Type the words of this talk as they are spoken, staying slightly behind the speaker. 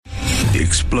The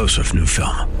explosive new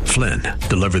film, Flynn,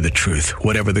 deliver the truth,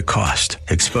 whatever the cost,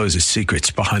 exposes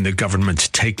secrets behind the government's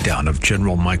takedown of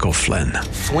General Michael Flynn.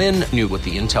 Flynn knew what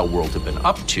the intel world had been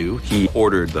up to. He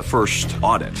ordered the first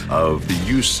audit of the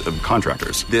use of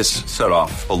contractors. This set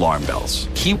off alarm bells.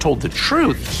 He told the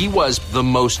truth. He was the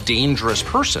most dangerous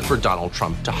person for Donald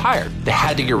Trump to hire. They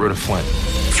had to get rid of Flynn.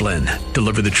 Flynn,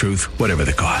 deliver the truth, whatever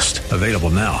the cost. Available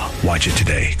now. Watch it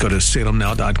today. Go to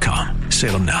salemnow.com.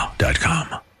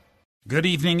 salemnow.com. Good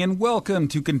evening and welcome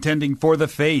to Contending for the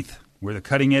Faith. We're the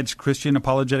cutting-edge Christian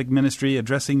apologetic ministry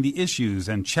addressing the issues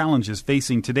and challenges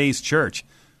facing today's church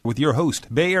with your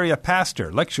host, Bay Area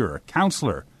pastor, lecturer,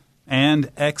 counselor, and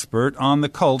expert on the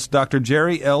cults, Dr.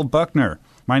 Jerry L. Buckner.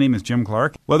 My name is Jim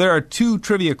Clark. Well, there are two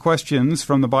trivia questions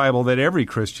from the Bible that every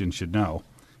Christian should know.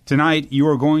 Tonight, you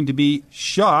are going to be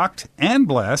shocked and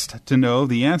blessed to know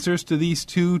the answers to these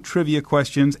two trivia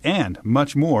questions and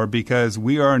much more because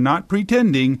we are not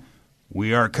pretending.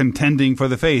 We are contending for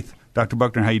the faith. Dr.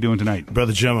 Buckner, how are you doing tonight?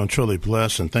 Brother Jim, I'm truly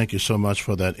blessed, and thank you so much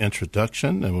for that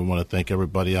introduction. And we want to thank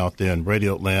everybody out there in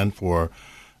Radio Land for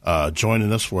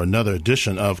joining us for another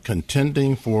edition of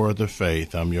Contending for the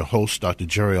Faith. I'm your host, Dr.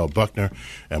 Jerry L. Buckner,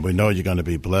 and we know you're going to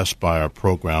be blessed by our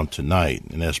program tonight.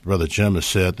 And as Brother Jim has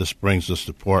said, this brings us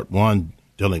to part one,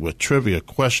 dealing with trivia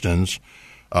questions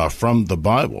from the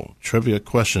Bible. Trivia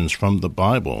questions from the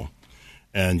Bible.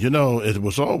 And, you know, it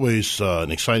was always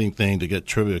an exciting thing to get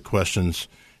trivia questions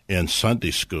in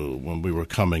Sunday school when we were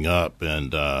coming up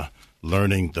and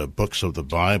learning the books of the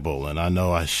Bible. And I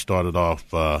know I started off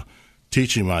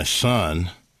teaching my son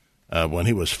when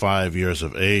he was 5 years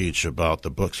of age about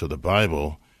the books of the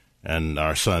Bible. And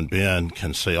our son Ben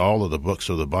can say all of the books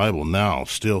of the Bible now,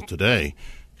 still today,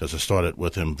 because I started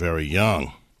with him very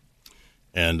young.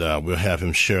 And we'll have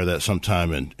him share that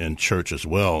sometime in church as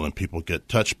well, and people get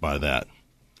touched by that.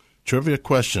 Trivia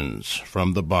questions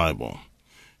from the Bible.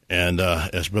 And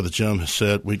as Brother Jim has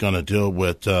said, we're going to deal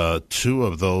with two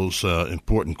of those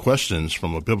important questions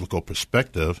from a biblical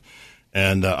perspective.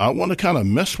 And I want to kind of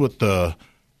mess with the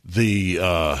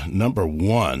number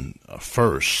one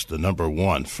first,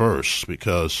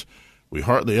 because we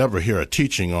hardly ever hear a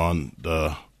teaching on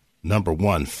the number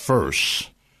one first.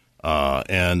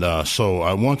 So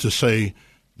I want to say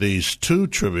these two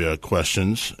trivia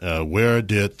questions. Where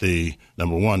did the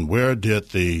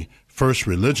first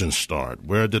religion start?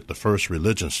 Where did the first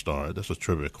religion start? That's a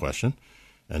trivia question.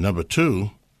 And number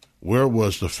two, where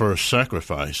was the first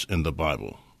sacrifice in the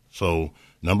Bible? So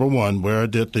number one, where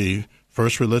did the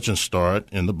first religion start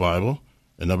in the Bible?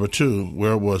 And number two,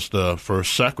 where was the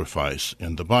first sacrifice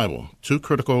in the Bible? Two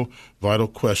critical, vital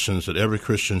questions that every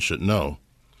Christian should know.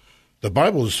 The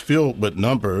Bible is filled with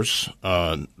numbers,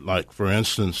 like, for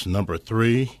instance, number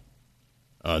 3,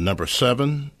 number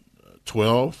 7,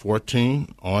 12,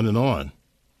 14, on and on.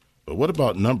 But what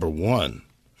about number 1,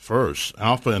 first,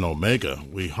 Alpha and Omega?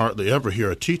 We hardly ever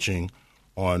hear a teaching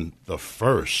on the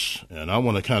first. And I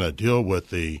want to kind of deal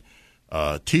with the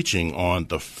teaching on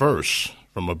the first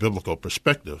from a biblical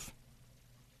perspective.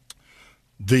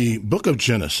 The book of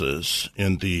Genesis,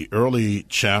 in the early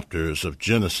chapters of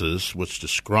Genesis, which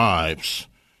describes,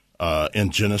 in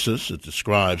Genesis, it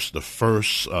describes the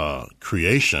first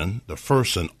creation, the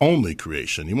first and only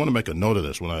creation. You want to make a note of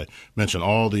this. When I mention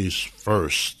all these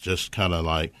firsts, just kind of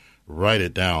like write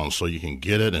it down so you can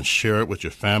get it and share it with your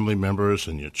family members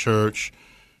and your church.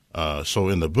 So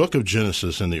in the book of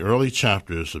Genesis, in the early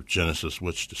chapters of Genesis,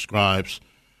 which describes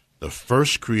the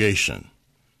first creation,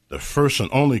 the first and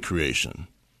only creation,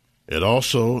 it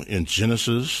also, in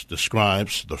Genesis,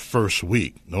 describes the first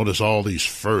week. Notice all these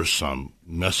firsts I'm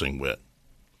messing with.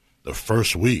 The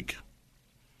first week.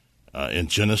 In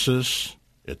Genesis,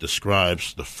 it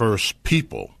describes the first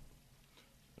people.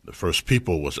 The first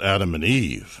people was Adam and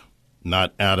Eve,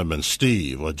 not Adam and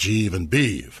Steve or Jeeve and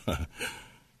Beeve.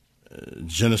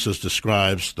 Genesis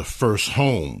describes the first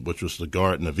home, which was the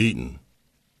Garden of Eden.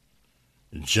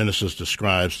 Genesis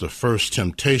describes the first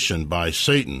temptation by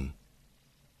Satan.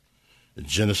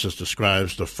 Genesis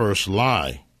describes the first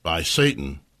lie by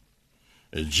Satan.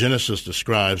 Genesis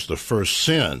describes the first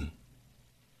sin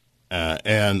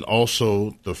and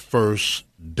also the first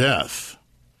death.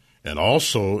 And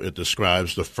also it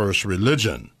describes the first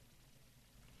religion.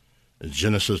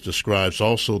 Genesis describes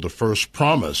also the first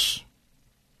promise,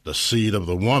 the seed of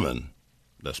the woman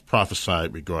that's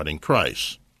prophesied regarding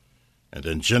Christ. And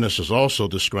then Genesis also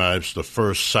describes the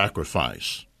first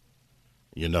sacrifice.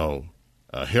 You know,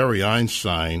 Harry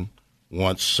Einstein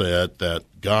once said that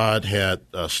God had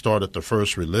started the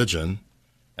first religion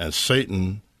and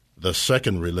Satan the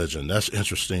second religion. That's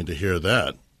interesting to hear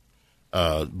that.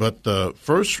 But the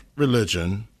first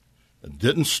religion It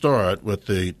didn't start with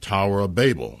the Tower of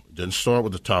Babel. It didn't start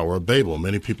with the Tower of Babel.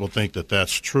 Many people think that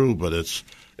that's true, but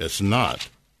it's not.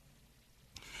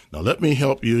 Now, let me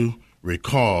help you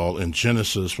recall in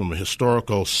Genesis, from a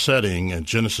historical setting in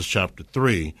Genesis chapter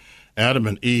 3, Adam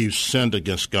and Eve sinned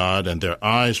against God, and their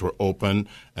eyes were open,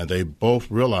 and they both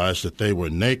realized that they were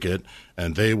naked,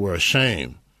 and they were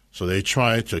ashamed. So they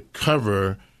tried to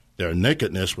cover their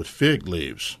nakedness with fig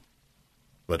leaves.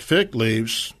 But fig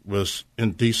leaves was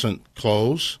indecent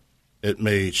clothes. It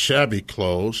made shabby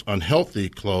clothes, unhealthy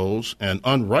clothes, and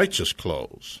unrighteous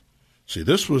clothes. See,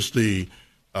 this was the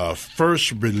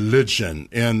first religion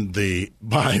in the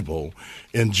Bible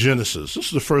in Genesis. This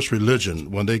is the first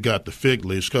religion when they got the fig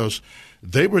leaves, because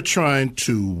they were trying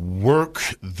to work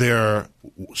their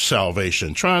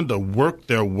salvation, trying to work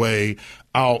their way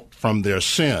out from their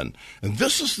sin. And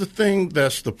this is the thing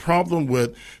that's the problem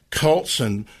with cults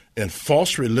and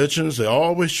false religions. They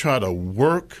always try to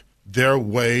work their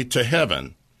way to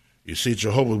heaven. You see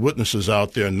Jehovah's Witnesses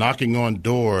out there knocking on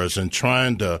doors and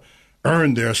trying to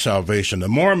earn their salvation. The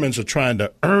Mormons are trying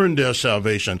to earn their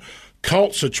salvation.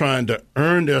 Cults are trying to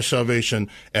earn their salvation,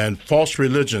 and false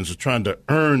religions are trying to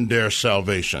earn their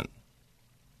salvation.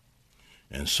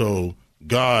 And so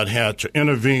God had to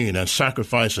intervene and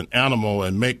sacrifice an animal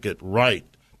and make it right,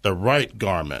 the right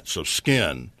garments of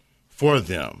skin for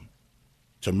them,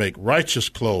 to make righteous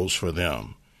clothes for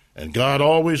them. And God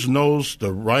always knows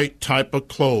the right type of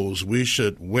clothes we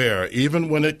should wear, even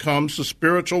when it comes to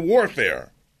spiritual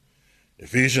warfare.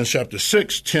 Ephesians chapter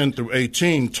 6, 10 through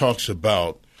 18 talks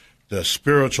about the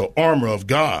spiritual armor of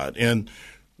God. And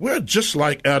we're just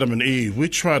like Adam and Eve. We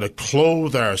try to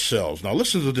clothe ourselves. Now,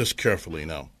 listen to this carefully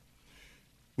now.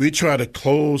 We try to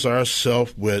clothe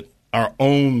ourselves with our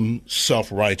own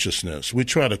self-righteousness. We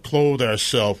try to clothe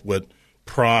ourselves with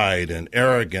pride and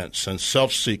arrogance and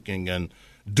self-seeking and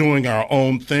doing our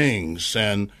own things.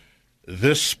 And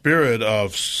this spirit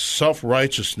of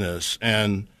self-righteousness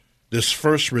and this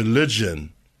first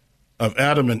religion of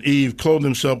Adam and Eve clothed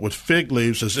themselves with fig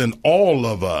leaves is in all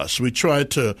of us. We try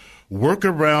to work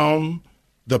around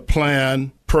the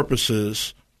plan,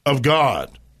 purposes of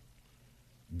God.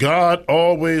 God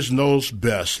always knows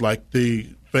best, like the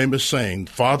famous saying,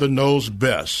 Father knows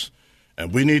best.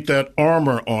 And we need that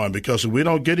armor on, because if we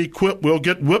don't get equipped, we'll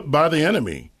get whipped by the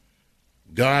enemy.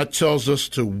 God tells us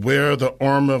to wear the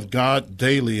armor of God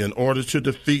daily in order to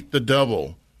defeat the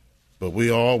devil. But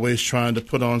we are always trying to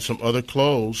put on some other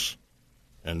clothes,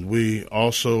 and we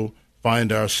also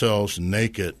find ourselves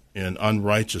naked in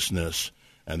unrighteousness.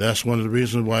 And that's one of the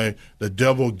reasons why the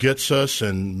devil gets us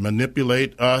and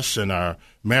manipulate us in our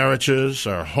marriages,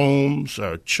 our homes,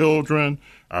 our children,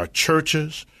 our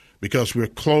churches, because we're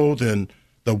clothed in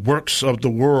the works of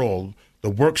the world, the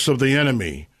works of the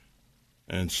enemy.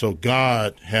 And so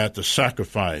God had to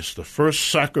sacrifice, the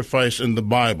first sacrifice in the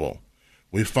Bible.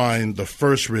 We find the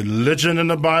first religion in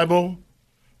the Bible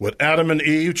with Adam and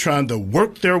Eve trying to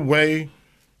work their way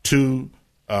to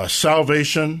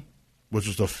salvation, which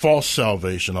is the false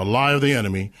salvation, a lie of the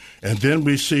enemy. And then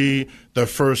we see the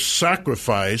first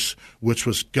sacrifice, which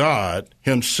was God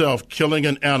himself killing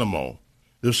an animal.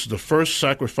 This is the first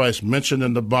sacrifice mentioned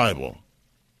in the Bible.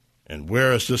 And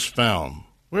where is this found?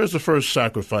 Where is the first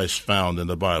sacrifice found in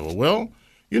the Bible? Well,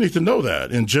 you need to know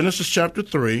that. In Genesis chapter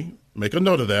 3, make a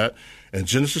note of that. In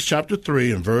Genesis chapter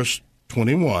 3 and verse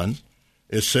 21,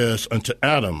 it says, Unto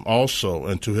Adam also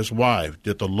and to his wife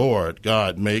did the Lord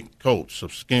God make coats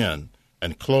of skin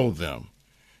and clothe them.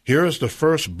 Here is the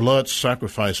first blood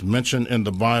sacrifice mentioned in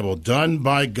the Bible, done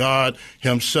by God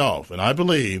himself. And I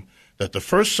believe that the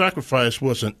first sacrifice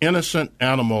was an innocent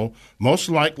animal, most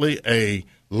likely a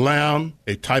lamb,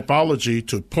 a typology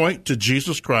to point to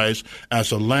Jesus Christ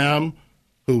as a lamb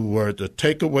who were to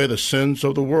take away the sins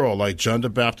of the world, like John the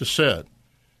Baptist said.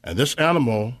 And this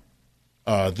animal,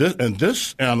 lost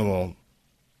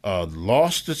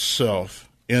itself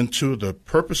into the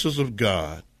purposes of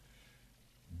God,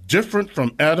 different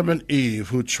from Adam and Eve,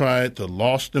 who tried to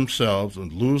lost themselves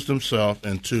and lose themselves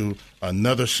into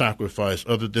another sacrifice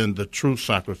other than the true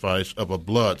sacrifice of a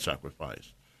blood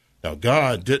sacrifice. Now,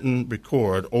 God didn't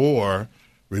record or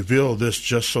reveal this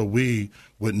just so we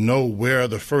would know where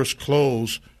the first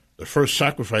clothes, the first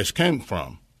sacrifice came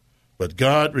from. But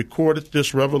God recorded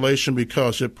this revelation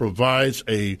because it provides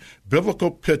a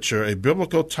biblical picture, a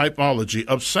biblical typology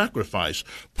of sacrifice,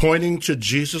 pointing to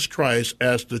Jesus Christ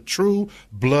as the true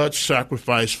blood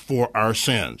sacrifice for our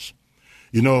sins.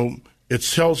 You know, it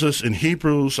tells us in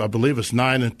Hebrews, I believe it's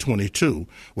 9:22,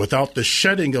 without the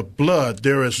shedding of blood,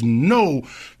 there is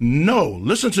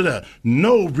listen to that,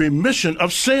 no remission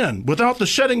of sin. Without the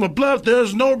shedding of blood, there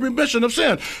is no remission of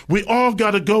sin. We all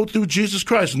got to go through Jesus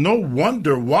Christ. No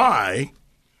wonder why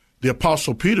the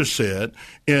Apostle Peter said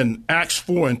in Acts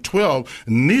 4:12,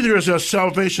 neither is there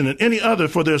salvation in any other,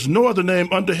 for there's no other name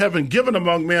under heaven given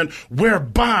among men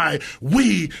whereby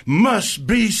we must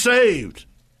be saved.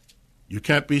 You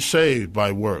can't be saved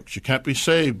by works. You can't be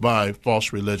saved by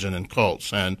false religion and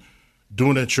cults and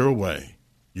doing it your way.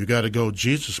 You got to go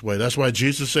Jesus' way. That's why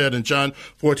Jesus said in John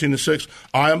 14:6,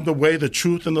 I am the way, the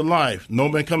truth, and the life. No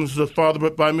man comes to the Father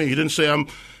but by me. He didn't say I'm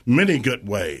many good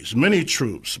ways, many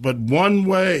truths, but one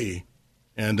way,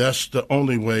 and that's the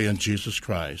only way in Jesus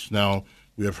Christ. Now,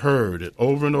 we have heard it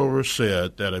over and over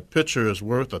said that a picture is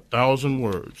worth 1,000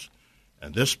 words.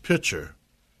 And this picture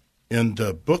in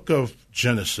the book of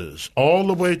Genesis, all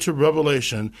the way to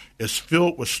Revelation, is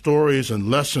filled with stories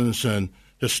and lessons and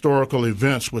historical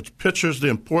events which pictures the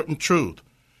important truth.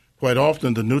 Quite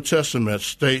often, the New Testament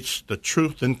states the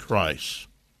truth in Christ.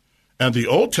 And the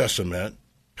Old Testament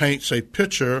paints a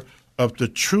picture of the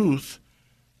truth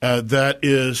that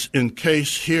is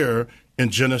encased here in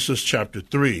Genesis chapter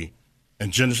 3.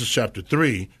 And Genesis chapter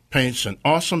 3 paints an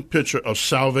awesome picture of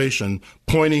salvation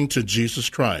pointing to Jesus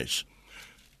Christ.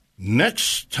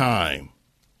 Next time,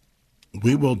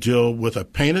 we will deal with a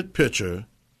painted picture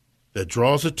that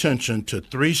draws attention to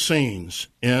 3 scenes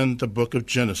in the book of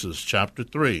Genesis, chapter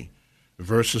 3,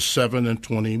 verses 7 and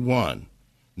 21.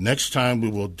 Next time,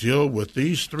 we will deal with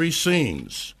these 3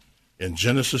 scenes in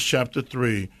Genesis chapter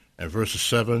 3 and verses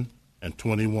 7 and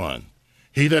 21.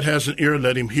 He that has an ear,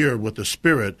 let him hear what the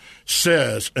Spirit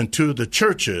says unto the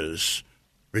churches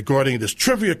regarding this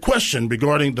trivia question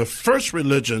regarding the first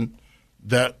religion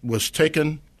that was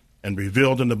taken and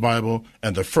revealed in the Bible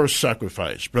and the first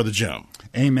sacrifice. Brother Jim.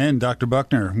 Amen, Dr.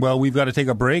 Buckner. Well, we've got to take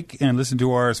a break and listen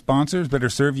to our sponsors. Better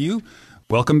serve you.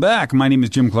 Welcome back. My name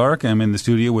is Jim Clark. I'm in the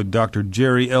studio with Dr.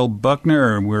 Jerry L.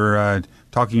 Buckner. We're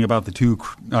talking about the 2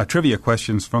 trivia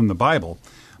questions from the Bible.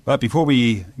 But before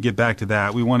we get back to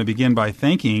that, we want to begin by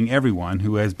thanking everyone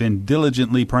who has been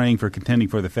diligently praying for Contending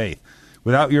for the Faith.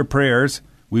 Without your prayers,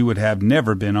 we would have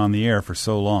never been on the air for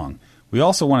so long. We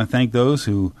also want to thank those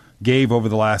who gave over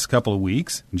the last couple of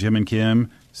weeks: Jim and Kim,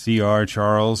 C.R.,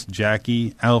 Charles,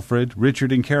 Jackie, Alfred,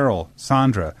 Richard and Carol,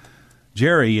 Sandra,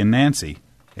 Jerry and Nancy.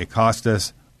 It cost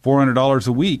us $400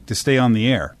 a week to stay on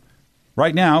the air.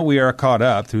 Right now, we are caught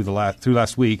up through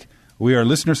last week. We are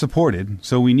listener-supported,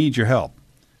 so we need your help.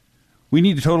 We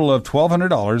need a total of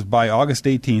 $1,200 by August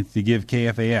 18th to give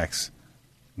KFAX.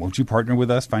 Won't you partner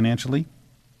with us financially?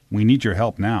 We need your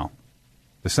help now.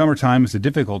 The summertime is a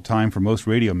difficult time for most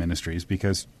radio ministries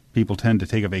because people tend to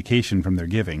take a vacation from their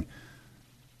giving.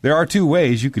 There are 2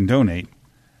 ways you can donate.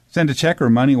 Send a check or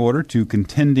money order to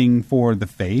Contending for the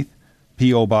Faith,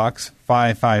 P.O. Box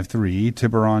 553,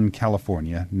 Tiburon,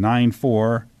 California,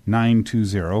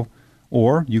 94920.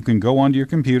 Or you can go onto your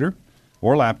computer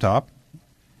or laptop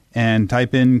and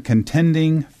type in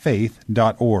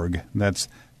contendingfaith.org. That's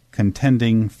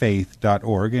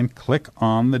contendingfaith.org, and click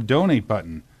on the donate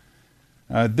button.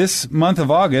 This month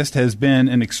of August has been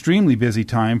an extremely busy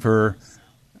time for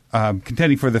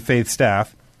Contending for the Faith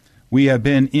staff. We have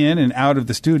been in and out of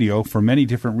the studio for many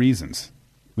different reasons.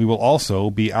 We will also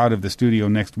be out of the studio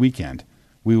next weekend.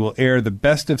 We will air the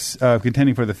best of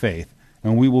Contending for the Faith,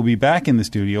 and we will be back in the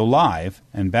studio live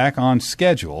and back on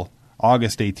schedule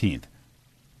August 18th.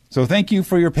 So thank you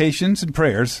for your patience and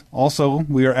prayers. Also,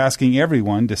 we are asking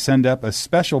everyone to send up a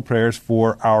special prayers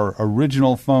for our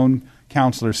original phone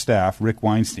counselor staff, Rick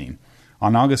Weinstein.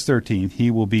 On August 13th, he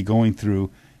will be going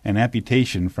through an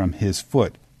amputation from his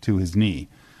foot to his knee.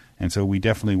 And so we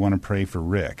definitely want to pray for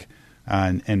Rick.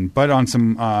 But on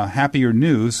some happier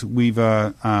news, we've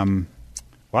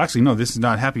this is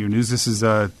not happier news. This is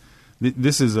a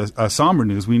somber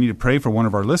news. We need to pray for one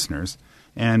of our listeners.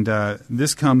 And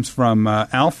this comes from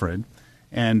Alfred,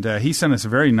 and he sent us a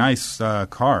very nice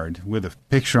card with a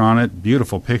picture on it,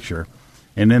 beautiful picture.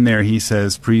 And in there he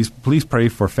says, please pray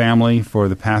for family for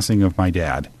the passing of my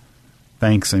dad.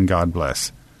 Thanks and God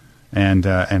bless. And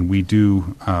we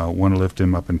do want to lift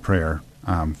him up in prayer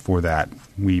for that.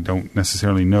 We don't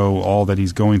necessarily know all that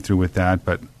he's going through with that,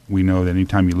 but we know that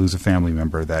anytime you lose a family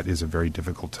member, that is a very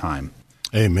difficult time.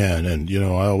 Amen. And,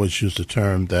 I always use the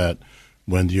term that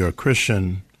when you're a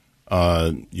Christian,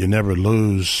 you never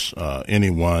lose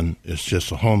anyone. It's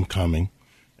just a homecoming.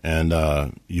 And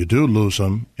you do lose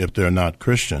them if they're not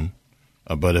Christian.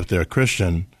 But if they're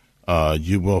Christian,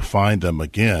 you will find them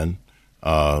again.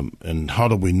 And how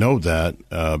do we know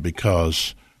that?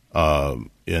 Because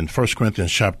in 1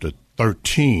 Corinthians chapter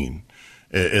 13,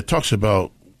 it talks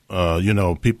about,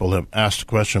 people have asked the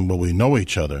question, will we know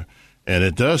each other? And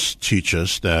it does teach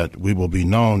us that we will be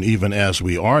known even as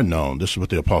we are known. This is what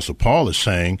the Apostle Paul is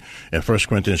saying in 1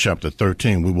 Corinthians chapter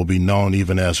 13. We will be known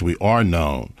even as we are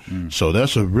known. So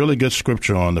that's a really good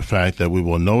scripture on the fact that we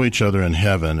will know each other in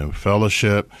heaven and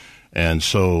fellowship. And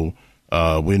so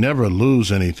we never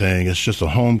lose anything. It's just a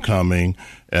homecoming.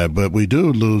 But we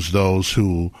do lose those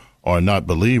who are not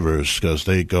believers because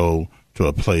they go to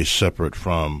a place separate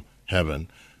from heaven,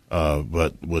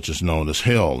 but which is known as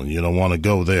hell, and you don't want to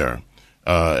go there.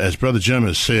 As Brother Jim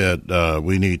has said,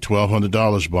 we need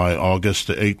 $1,200 by August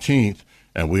the 18th,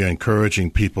 and we are encouraging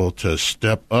people to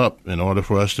step up in order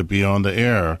for us to be on the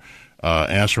air,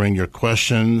 answering your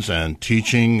questions and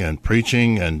teaching and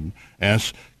preaching and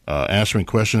answering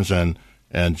questions and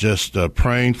just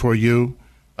praying for you.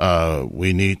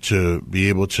 We need to be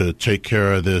able to take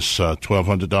care of this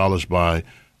 $1,200 by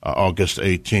August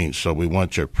 18th. So we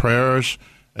want your prayers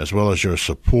as well as your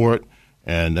support.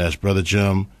 And as Brother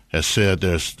Jim has said,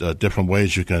 there's different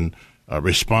ways you can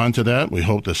respond to that. We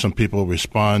hope that some people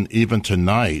respond even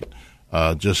tonight,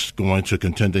 just going to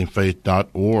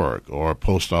contendingfaith.org or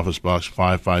Post Office Box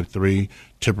 553,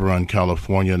 Tiburon,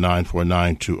 California,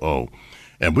 94920.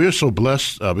 And we're so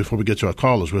blessed, before we get to our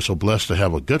callers, we're so blessed to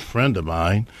have a good friend of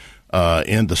mine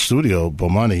in the studio,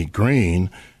 Bomani Green.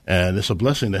 And it's a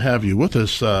blessing to have you with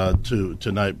us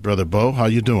tonight, Brother Bo. How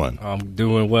you doing? I'm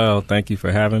doing well. Thank you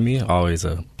for having me. Always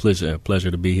a pleasure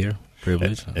to be here.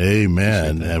 Privilege.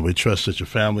 Amen. And we trust that your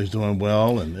family's doing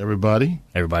well and everybody?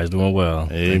 Everybody's doing well.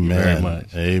 Amen. Thank you very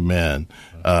much. Amen.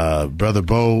 Brother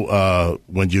Bo,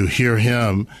 when you hear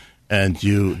him and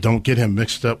you don't get him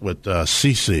mixed up with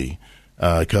Cece,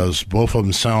 because both of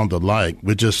them sound alike.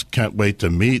 We just can't wait to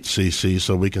meet Cece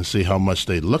so we can see how much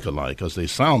they look alike, because they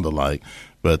sound alike.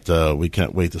 But we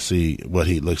can't wait to see what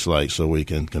he looks like so we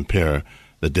can compare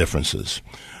the differences.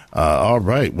 All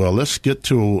right. Well, let's get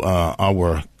to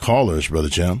our callers, Brother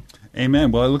Jim.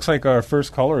 Amen. Well, it looks like our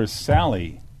first caller is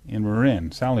Sally in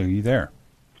Marin. Sally, are you there?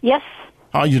 Yes.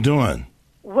 How you doing?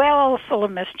 Well, full of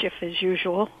mischief as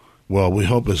usual. Well, we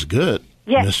hope it's good.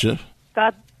 Yes. Mischief.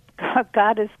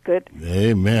 God is good.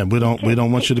 Amen. We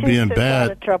don't want you to be in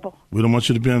bad trouble. We don't want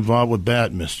you to be involved with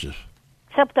bad mischief.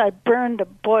 Except I burned a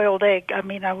boiled egg. I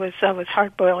mean, I was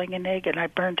hard boiling an egg, and I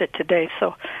burned it today,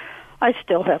 so I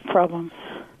still have problems.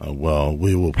 Well,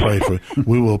 we will pray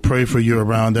for you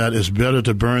around that. It's better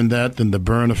to burn that than to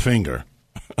burn a finger.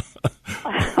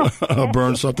 Or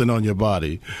burn something on your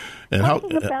body. And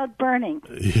talking about burning.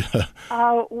 Yeah.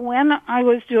 When I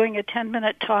was doing a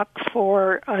 10-minute talk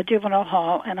for Juvenile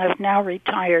Hall, and I've now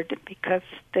retired because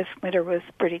this winter was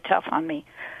pretty tough on me,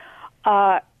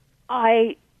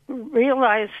 I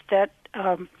realized that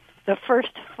the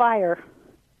first fire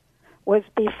was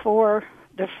before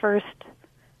the first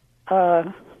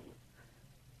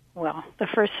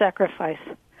sacrifice.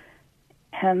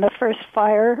 And the first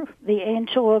fire, the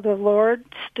angel of the Lord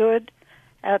stood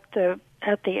at the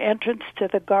entrance to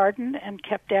the garden and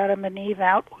kept Adam and Eve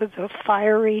out with a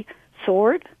fiery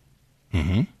sword.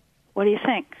 Mm-hmm. What do you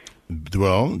think?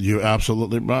 Well, you're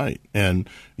absolutely right. And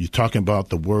you're talking about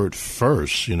the word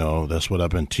first, that's what I've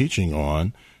been teaching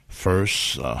on.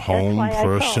 First home,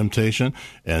 first temptation.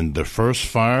 And the first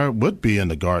fire would be in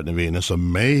the Garden of Eden. It's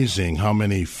amazing how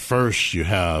many firsts you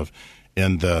have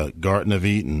in the Garden of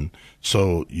Eden.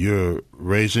 So you're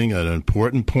raising an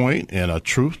important point and a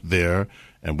truth there,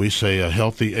 and we say a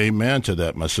healthy amen to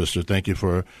that, my sister. Thank you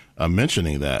for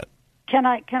mentioning that. Can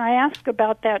I ask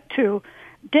about that too?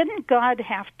 Didn't God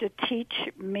have to teach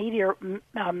mineralogy?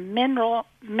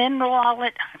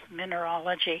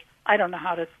 I don't know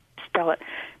how to spell it.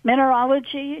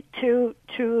 Mineralogy to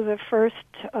the first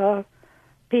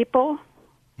people?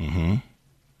 Mm-hmm.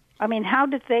 I mean, how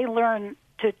did they learn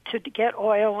to get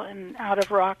oil and out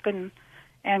of rock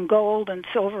and gold and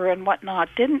silver and whatnot?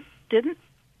 Didn't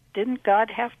God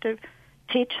have to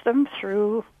teach them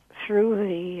through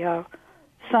the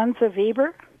sons of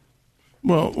Eber?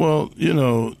 Well,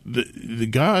 the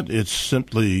God, it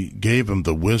simply gave them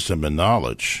the wisdom and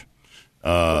knowledge.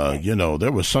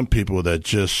 There were some people that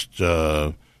just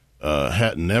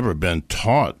had never been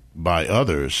taught by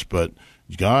others, but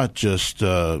God just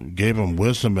gave them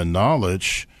wisdom and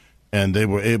knowledge, and they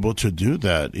were able to do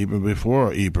that even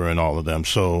before Eber and all of them.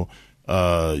 So,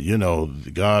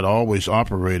 God always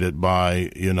operated by,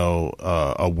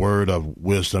 a word of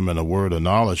wisdom and a word of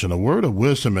knowledge. And a word of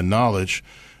wisdom and knowledge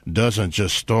doesn't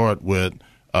just start with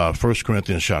 1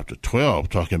 Corinthians chapter 12,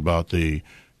 talking about the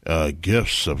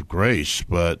gifts of grace,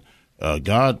 but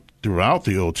God throughout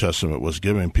the Old Testament was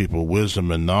giving people wisdom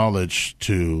and knowledge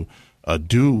to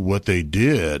do what they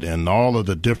did, and all of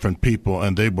the different people,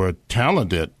 and they were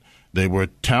talented. They were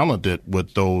talented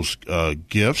with those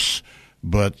gifts,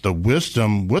 but the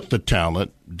wisdom with the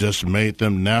talent just made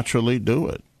them naturally do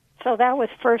it. So that was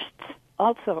first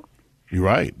also. You're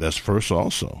right. That's first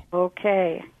also.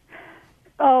 Okay.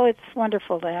 Oh, it's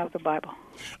wonderful to have the Bible.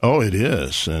 Oh, it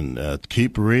is. And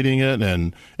keep reading it,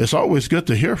 and it's always good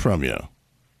to hear from you.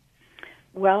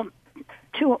 Well,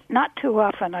 not too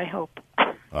often, I hope.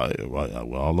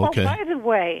 Well, okay. Oh, by the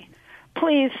way,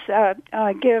 please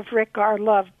give Rick our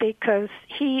love, because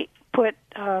he put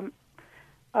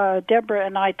Deborah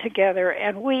and I together,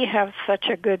 and we have such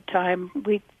a good time.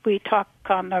 We talk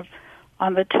on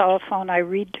the telephone. I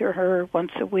read to her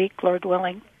once a week, Lord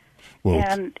willing. Well,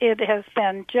 and it has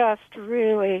been just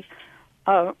really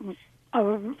a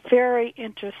very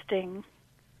interesting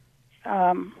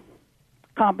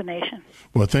combination.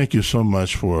 Well, thank you so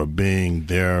much for being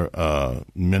there,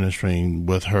 ministering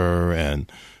with her,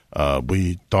 and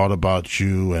we thought about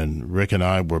you, and Rick and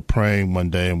I were praying one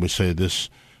day, and we say this,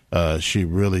 she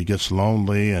really gets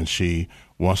lonely, and she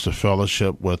wants to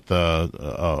fellowship with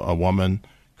a woman,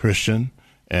 Christian,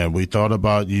 and we thought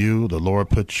about you. The Lord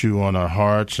put you on our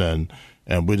hearts, and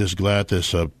we're just glad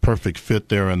there's a perfect fit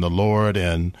there in the Lord,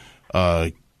 and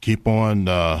keep on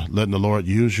letting the Lord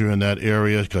use you in that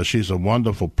area, because she's a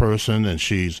wonderful person, and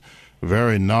she's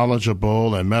very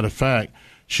knowledgeable. And matter of fact,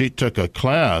 she took a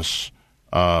class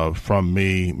from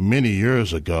me many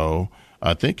years ago.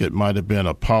 I think it might have been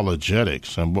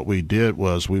apologetics. And what we did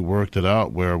was we worked it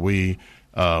out where we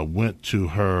went to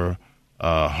her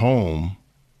home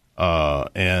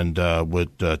and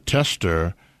would test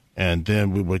her. And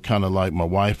then we would kind of like my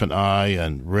wife and I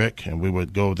and Rick, and we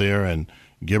would go there and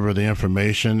give her the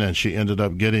information, and she ended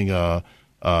up getting a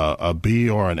B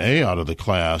or an A out of the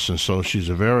class. And so she's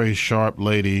a very sharp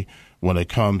lady when it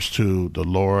comes to the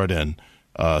Lord. And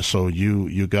so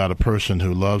you got a person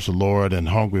who loves the Lord and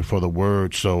hungry for the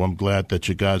Word. So I'm glad that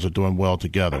you guys are doing well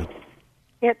together.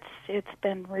 It's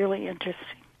been really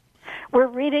interesting. We're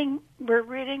reading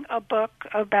a book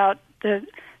about the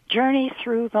journey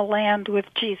through the land with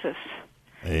Jesus.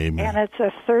 Amen. And it's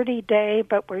a 30-day,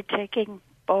 but we're taking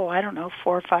 4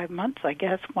 or 5 months, I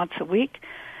guess, once a week.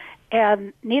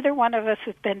 And neither one of us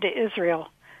has been to Israel.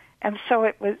 And so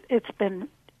it's been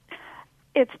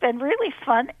really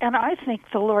fun, and I think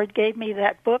the Lord gave me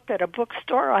that book at a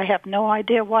bookstore. I have no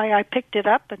idea why I picked it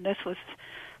up, and this was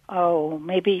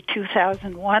maybe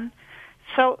 2001.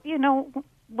 So,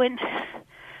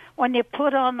 when you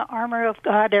put on the armor of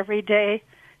God every day,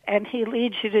 and he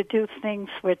leads you to do things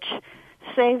which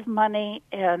save money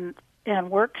and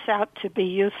works out to be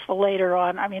useful later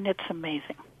on, I mean, it's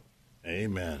amazing.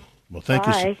 Amen. Well, thank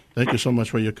you so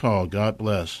much for your call. God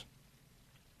bless.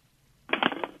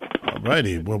 All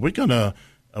righty. Well, we're gonna.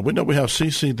 We know we have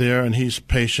CeCe there, and he's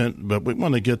patient, but we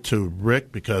want to get to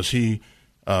Rick because he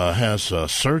has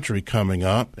surgery coming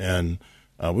up, and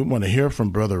we want to hear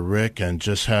from Brother Rick and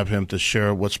just have him to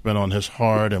share what's been on his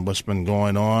heart and what's been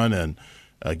going on, and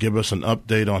give us an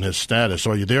update on his status.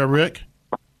 Are you there, Rick?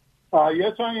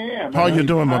 Yes, I am. How are you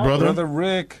doing, my brother? Brother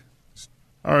Rick.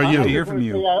 How are you? Good to hear from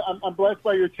you. I'm blessed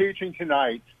by your teaching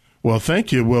tonight. Well,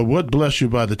 thank you. Well, what blessed you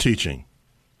by the teaching?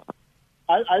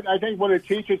 I think what it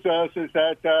teaches us is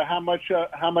that how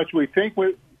much we think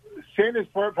sin is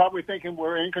probably thinking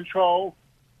we're in control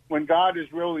when God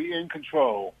is really in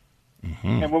control.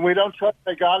 Mm-hmm. And when we don't trust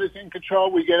that God is in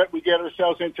control, we get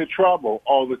ourselves into trouble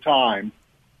all the time.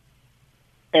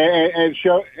 And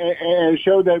show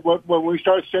that when we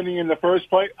start sinning in the first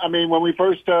place. I mean, when we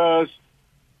first. I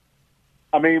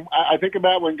think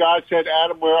about when God said,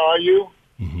 "Adam, where are you?"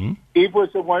 Mm-hmm. Eve was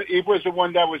the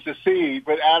one that was the seed,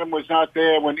 but Adam was not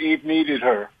there when Eve needed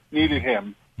him.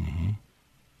 Mm-hmm.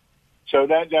 So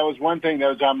that was one thing that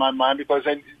was on my mind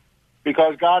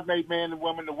because God made man and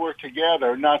woman to work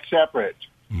together, not separate.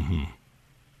 Mm-hmm.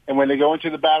 And when they go into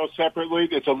the battle separately,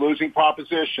 it's a losing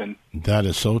proposition. That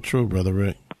is so true, Brother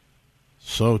Rick.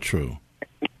 So true.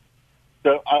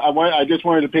 So I just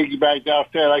wanted to piggyback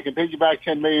off that. I can piggyback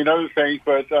 10 million other things,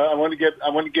 but I want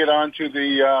to get on to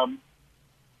the.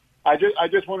 I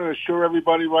just want to assure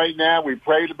everybody right now. We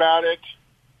prayed about it.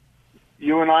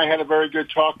 You and I had a very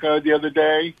good talk the other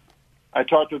day. I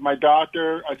talked with my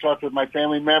doctor. I talked with my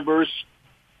family members,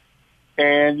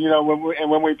 and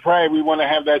when we pray, we want to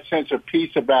have that sense of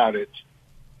peace about it.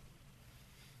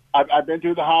 I've been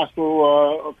through the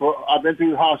hospital. I've been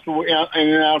through the hospital in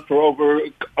and out for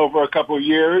over a couple of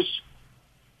years,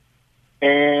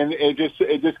 and it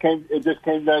just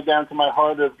came down to my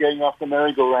heart of getting off the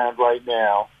merry-go-round right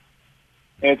now.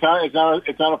 And it's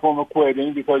not a form of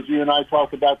quitting, because you and I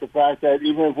talked about the fact that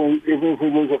even if we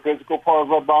lose a physical part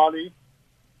of our body,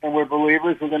 and we're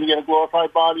believers, we're going to get a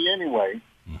glorified body anyway.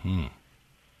 Mm-hmm.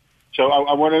 So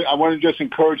I want to just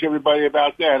encourage everybody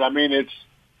about that. I mean,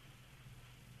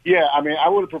 I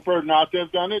would have preferred not to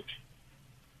have done it,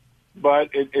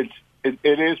 but it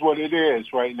is what it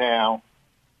is right now.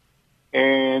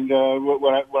 And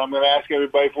what I'm going to ask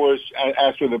everybody for is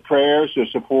ask for the prayers, the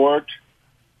support.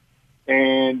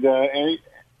 And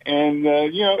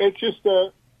it's just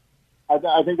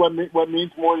I think what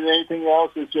means more than anything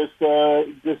else is just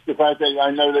the fact that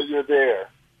I know that you're there.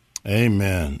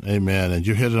 Amen, amen. And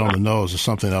you hit it on the nose. It's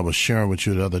something I was sharing with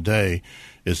you the other day,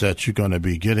 is that you're going to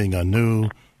be getting a new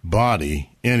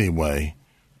body anyway,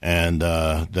 and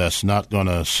that's not going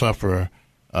to suffer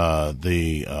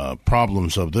the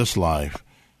problems of this life,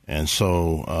 and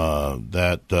so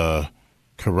that.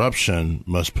 Corruption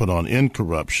must put on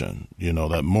incorruption.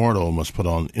 That mortal must put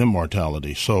on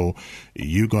immortality. So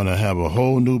you're going to have a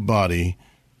whole new body.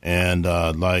 And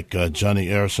like Johnny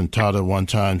Harrison Tata one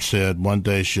time said, one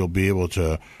day she'll be able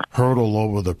to hurtle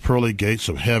over the pearly gates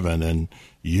of heaven. And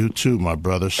you too, my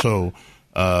brother. So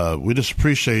we just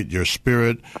appreciate your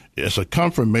spirit. It's a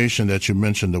confirmation that you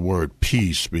mentioned the word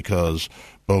peace, because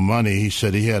Bomani, he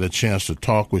said he had a chance to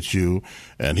talk with you,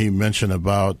 and he mentioned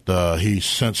about he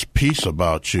sensed peace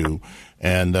about you,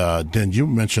 and then you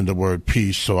mentioned the word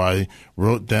peace. So I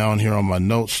wrote down here on my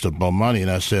notes to Bomani,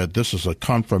 and I said, this is a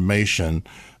confirmation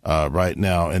right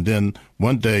now. And then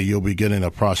one day you'll be getting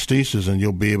a prosthesis, and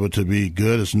you'll be able to be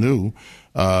good as new,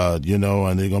 and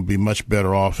they're going to be much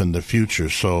better off in the future.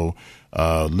 So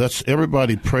let's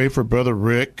everybody pray for Brother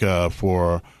Rick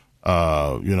for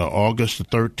August the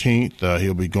 13th.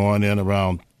 He'll be going in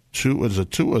around 2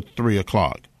 or 3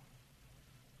 o'clock?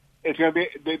 It's going to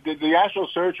be the actual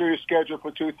surgery is scheduled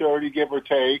for 2:30, give or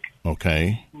take.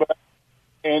 Okay. But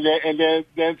and then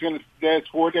it's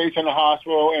 4 days in the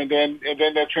hospital, and then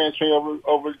they're transferring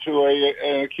over to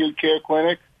an acute care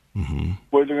clinic, mm-hmm.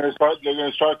 where they're going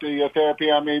to start the therapy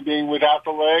on me being without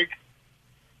the leg,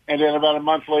 and then about a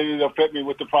month later they'll fit me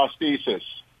with the prosthesis.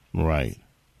 Right.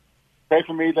 Pray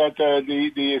for me that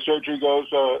the surgery goes.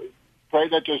 Pray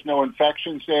that there's no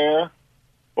infections there,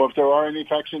 or if there are any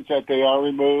infections, that they are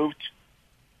removed,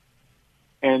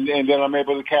 and then I'm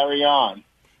able to carry on.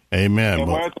 Amen.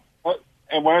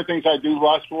 And one of the things I do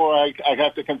lust for, I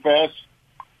have to confess,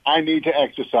 I need to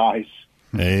exercise.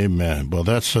 Amen. Well,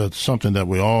 that's something that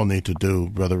we all need to do,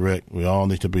 Brother Rick. We all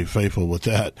need to be faithful with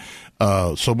that.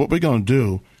 So what we're going to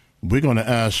do, we're going to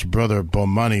ask Brother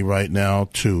Bomani right now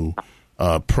to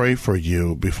pray for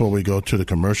you before we go to the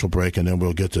commercial break, and then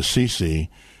we'll get to Cece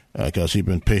because he's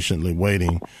been patiently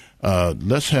waiting.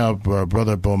 Let's have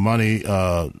Brother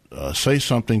Bomani say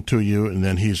something to you, and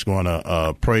then he's going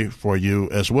to pray for you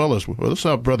as well as let's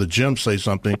have Brother Jim say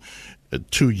something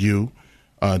to you.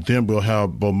 Then we'll have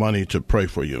Bomani to pray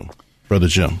for you. Brother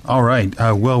Jim. All right.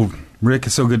 Well, Rick,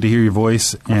 it's so good to hear your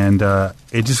voice. And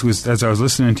it just was, as I was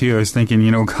listening to you, I was thinking,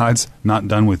 God's not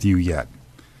done with you yet.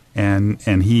 And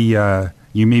he,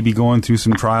 you may be going through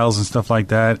some trials and stuff like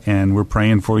that, and we're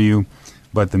praying for you.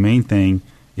 But the main thing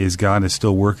is God is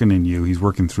still working in you. He's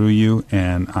working through you,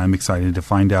 and I'm excited to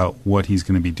find out what he's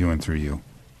going to be doing through you.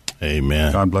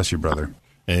 Amen. God bless you, brother.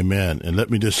 Amen. And let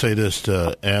me just say this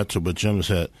to add to what Jim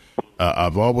said.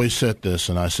 I've always said this,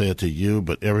 and I say it to you,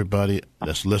 but everybody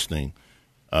that's listening,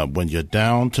 when you're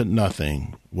down to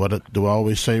nothing, what do I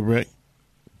always say, Rick?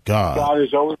 God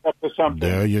is always up to something.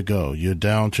 There you go. You're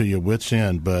down to your wits'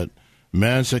 end, but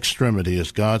man's extremity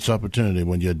is God's opportunity.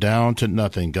 When you're down to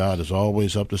nothing, God is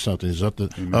always up to something. He's up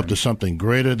to something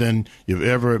greater than you've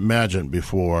ever imagined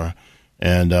before.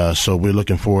 And so we're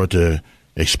looking forward to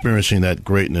experiencing that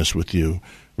greatness with you.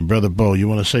 And Brother Bo, you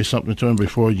want to say something to him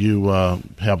before you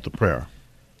have the prayer?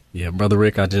 Yeah, Brother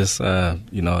Rick, I just,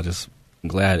 just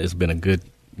glad it's been a good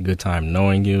time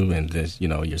knowing you, and just,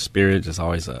 your spirit is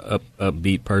always a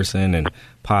upbeat person and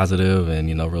positive and,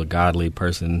 real godly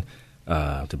person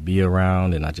to be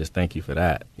around. And I just thank you for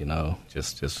that,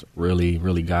 just really,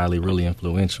 really godly, really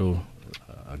influential,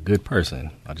 a good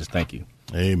person. I just thank you.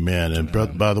 Amen. And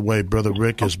by the way, Brother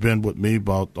Rick has been with me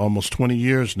about almost 20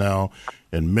 years now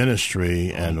in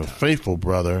ministry, and a faithful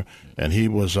brother. And he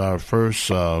was our first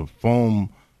phone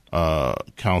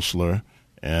counselor.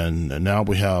 And now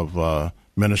we have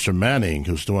Minister Manning,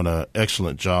 who's doing an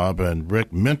excellent job. And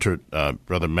Rick mentored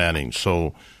Brother Manning.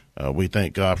 So we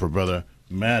thank God for Brother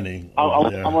Manning. I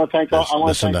want to thank all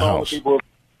the people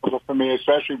for me,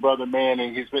 especially Brother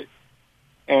Manning. He's been,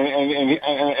 and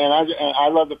I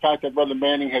love the fact that Brother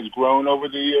Manning has grown over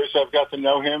the years. I've got to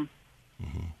know him,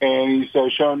 and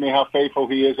he's shown me how faithful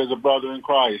he is as a brother in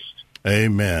Christ.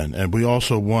 Amen. And we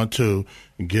also want to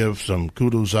give some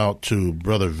kudos out to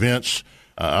Brother Vince.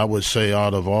 I would say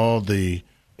out of all the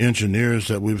engineers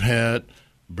that we've had,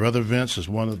 Brother Vince is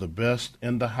one of the best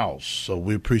in the house. So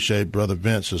we appreciate Brother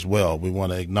Vince as well. We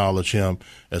want to acknowledge him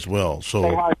as well.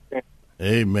 So,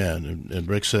 amen. And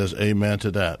Rick says amen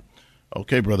to that.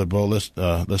 Okay, Brother Bo,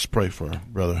 let's pray for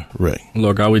Brother Rick.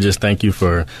 Lord God, we just thank you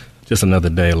for just another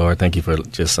day, Lord. Thank you for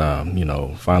just,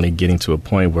 finally getting to a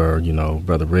point where,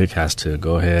 Brother Rick has to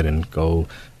go ahead and go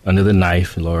under the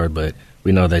knife, Lord. But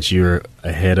we know that you're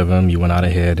ahead of him. You went out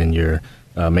ahead and you're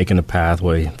making a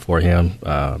pathway for him.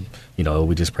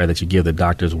 We just pray that you give the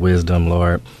doctors wisdom,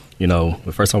 Lord.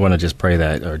 But first I want to just pray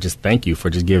that, or just thank you for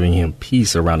just giving him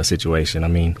peace around the situation. I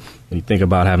mean, when you think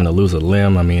about having to lose a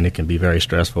limb, I mean, it can be very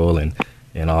stressful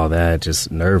and all that,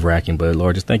 just nerve-wracking. But,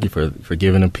 Lord, just thank you for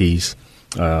giving him peace.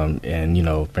 Thank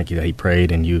you that he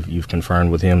prayed and you've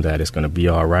confirmed with him that it's going to be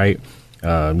all right.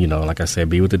 Like I said,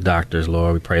 be with the doctors,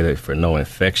 Lord. We pray that for no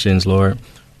infections, Lord.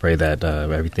 Pray that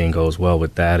everything goes well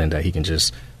with that and that he can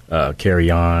just carry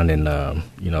on and,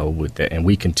 with that. And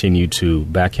we continue to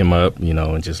back him up,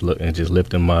 and just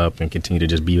lift him up and continue to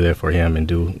just be there for him and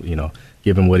do,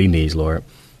 give him what he needs, Lord.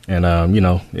 And,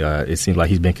 it seems like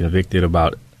he's been convicted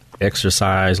about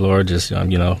exercise, Lord. Just,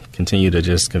 continue to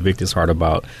just convict his heart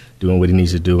about doing what he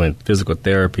needs to do in physical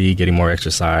therapy, getting more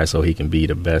exercise so he can be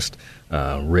the best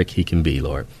Rick he can be,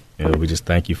 Lord. And we just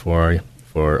thank you for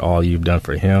all you've done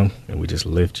for him. And we just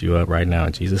lift you up right now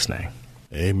in Jesus' name.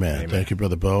 Amen. Thank you,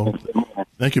 Brother Bo.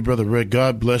 Thank you, Brother Rick.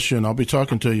 God bless you, and I'll be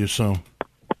talking to you soon.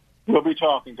 We'll be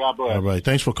talking. God bless. All right.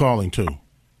 Thanks for calling, too.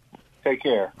 Take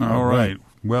care. All right.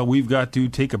 Well, we've got to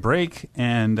take a break,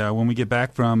 and when we get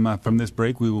back from this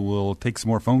break, we will take some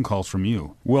more phone calls from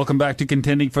you. Welcome back to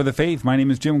Contending for the Faith. My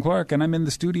name is Jim Clark, and I'm in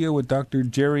the studio with Dr.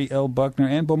 Jerry L. Buckner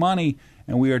and Bomani,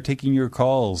 and we are taking your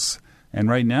calls. And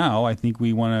right now, I think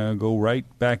we want to go right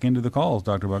back into the calls,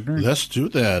 Dr. Buckner. Let's do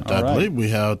that. All right. Believe we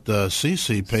have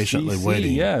Cece patiently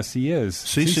waiting. Yes, he is.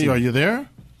 Cece, are you there?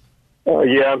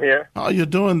 Yeah, I'm here. How are you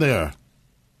doing there?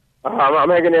 I'm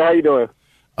hanging there. How you doing?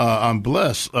 I'm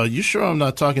blessed. You sure I'm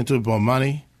not talking to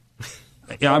Bomani?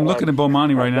 Yeah, I'm looking at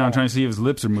Bomani right now and trying to see if his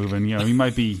lips are moving. He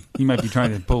might be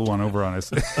trying to pull one over on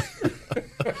us.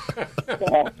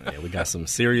 Yeah, we got some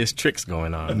serious tricks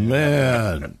going on.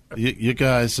 Man, you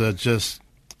guys are just,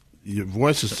 your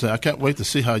voices, I can't wait to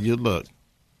see how you look.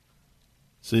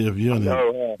 See if you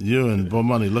and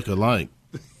Bomani look alike.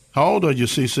 How old are you,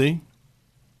 CC?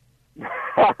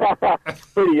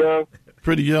 Pretty young.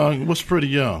 Pretty young? What's pretty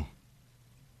young?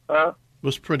 Huh?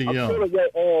 What's pretty young?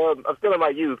 I'm still in my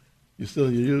youth. You still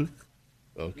in your youth?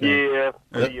 Okay. Yeah,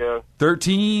 pretty young.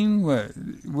 13? What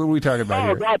are we talking about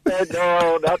here? Not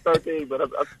 13, but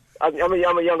I'm a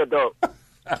young adult.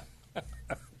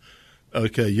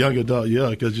 Okay, young adult, yeah,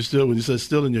 because when you said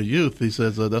still in your youth, he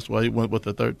says that's why he went with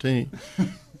the 13.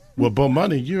 Well,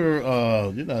 Bomani, you're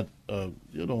not,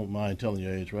 you don't mind telling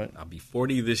your age, right? I'll be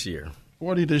 40 this year.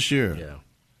 40 this year? Yeah.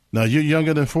 Now, you're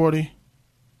younger than 40?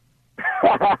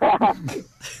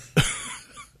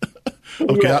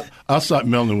 Okay, Yeah. I'll stop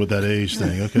meddling with that age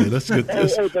thing. Okay, let's get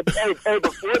this. But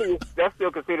 40, that's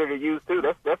still considered a youth too.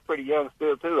 That's pretty young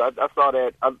still too. I saw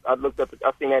that. I looked up.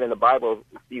 I've seen that in the Bible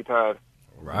a few times.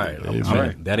 Right.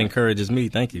 That encourages me.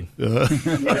 Thank you.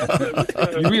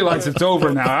 You realize it's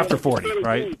over now after 40,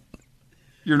 right?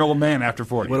 You're an old man after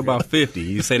 40. What about 50?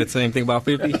 You say the same thing about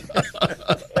 50?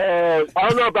 I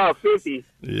don't know about 50.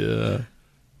 Yeah.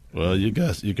 Well, you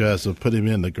guys have put him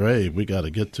in the grave. We got to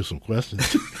get to some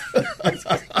questions.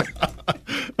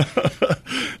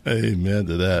 Amen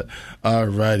to that. All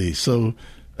righty. So,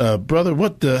 brother,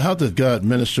 how did God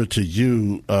minister to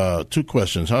you? 2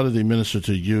 questions. How did he minister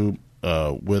to you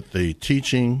with the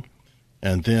teaching?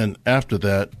 And then after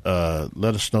that,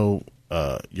 let us know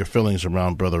your feelings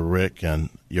around Brother Rick and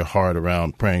your heart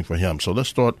around praying for him. So let's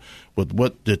start with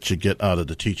what did you get out of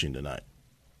the teaching tonight?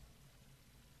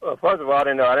 Well, first of all, I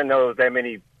didn't know there was that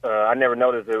many. I never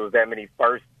noticed there was that many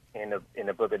firsts in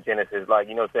the book of Genesis. Like,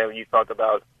 when you talked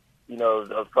about,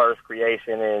 the first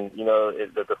creation and,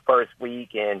 the first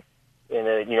week and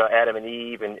Adam and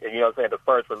Eve and, the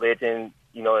first religion,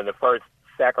 and the first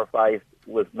sacrifice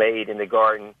was made in the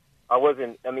garden. I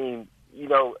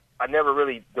never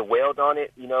really dwelled on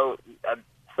it, so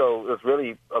it was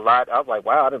really a lot. I was like,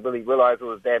 wow, I didn't really realize there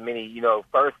was that many,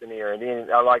 firsts in there. And then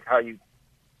I like how you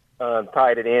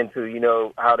tied it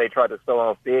into, how they tried to sew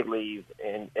on fig leaves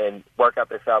and work out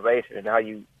their salvation, and how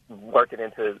you work it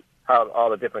into how all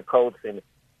the different cults and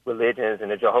religions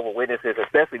and the Jehovah's Witnesses,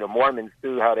 especially the Mormons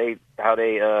too, how they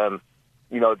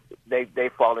they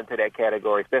fall into that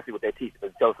category, especially with their teaching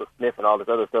of Joseph Smith and all this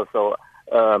other stuff. So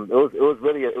it was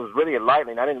really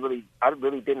enlightening. I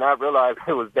really did not realize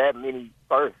there was that many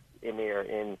firsts in there,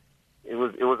 and it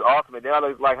was awesome. And then I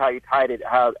like how you tied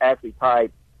how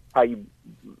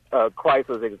Christ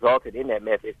was exalted in that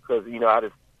message, because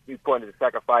you pointed to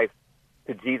sacrifice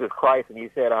to Jesus Christ, and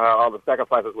you said how all the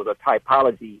sacrifices was a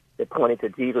typology that pointed to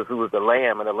Jesus, who was the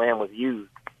Lamb, and the Lamb was used.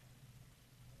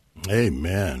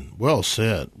 Amen. Well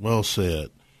said. Well said.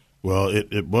 Well,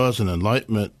 it was an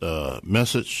enlightenment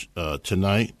message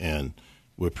tonight, and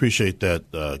we appreciate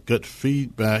that good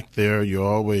feedback there. You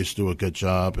always do a good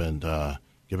job and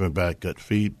giving back good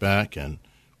feedback, and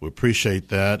we appreciate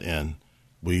that. And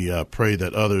we pray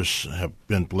that others have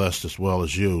been blessed as well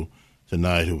as you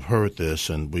tonight who've heard this,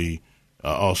 and we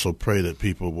also pray that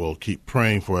people will keep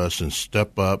praying for us and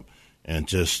step up and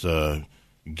just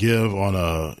give on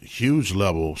a huge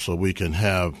level so we can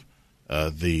have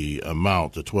the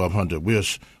amount, the 1,200.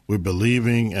 We're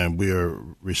believing and we're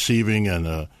receiving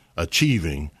and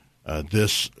achieving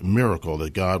this miracle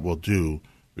that God will do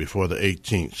before the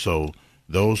 18th. So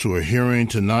those who are hearing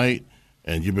tonight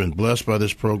and you've been blessed by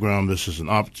this program, this is an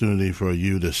opportunity for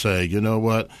you to say, you know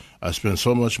what, I spend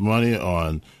so much money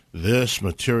on this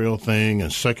material thing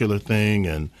and secular thing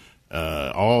and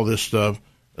all this stuff.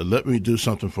 Let me do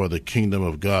something for the kingdom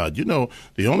of God.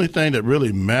 The only thing that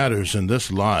really matters in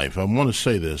this life, I want to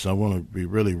say this, I want to be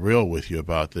really real with you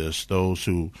about this, those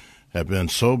who have been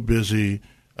so busy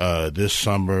this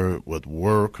summer with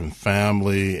work and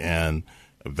family and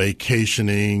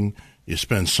vacationing. You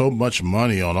spend so much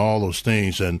money on all those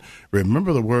things. And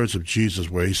remember the words of Jesus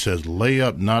where he says, lay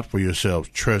up not for yourselves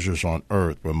treasures on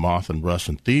earth where moth and rust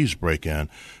and thieves break in,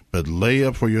 but lay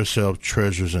up for yourself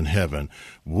treasures in heaven.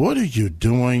 What are you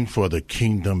doing for the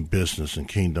kingdom business and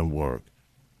kingdom work?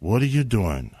 What are you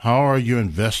doing? How are you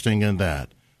investing in that?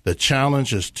 The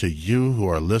challenge is to you who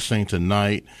are listening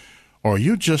tonight. Are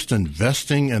you just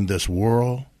investing in this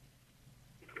world?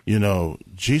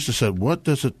 Jesus said, what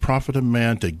does it profit a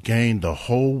man to gain the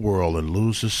whole world and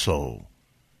lose his soul?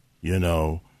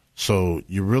 So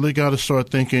you really got to start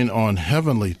thinking on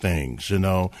heavenly things,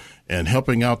 and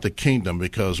helping out the kingdom,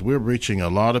 because we're reaching a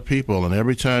lot of people, and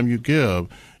every time you give,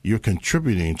 you're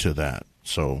contributing to that.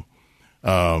 So,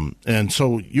 and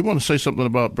so you want to say something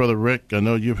about Brother Rick? I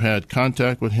know you've had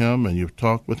contact with him and you've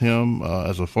talked with him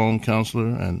as a phone counselor,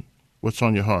 and what's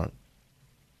on your heart?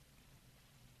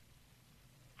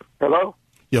 Hello?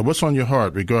 Yeah, what's on your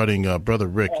heart regarding Brother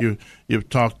Rick? You've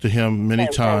talked to him many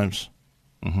times.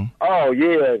 Mm-hmm. Oh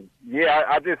yeah.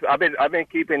 I've been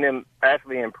keeping him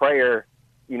actually in prayer,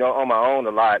 on my own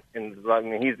a lot, and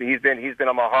he's been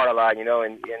on my heart a lot,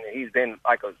 and he's been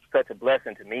like such a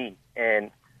blessing to me,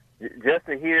 and just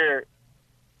to hear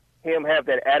him have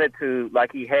that attitude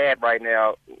like he had right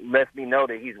now lets me know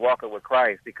that he's walking with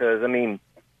Christ, because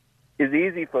it's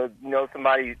easy for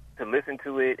somebody to listen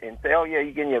to it and say, oh yeah,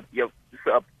 you're getting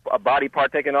a body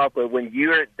part taken off, but when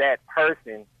you're that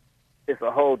person, it's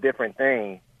a whole different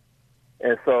thing.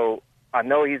 And so I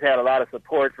know he's had a lot of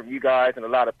support from you guys and a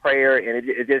lot of prayer, and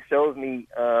it just shows me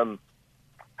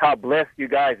how blessed you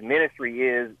guys' ministry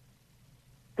is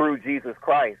through Jesus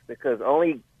Christ, because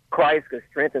only Christ could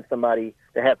strengthen somebody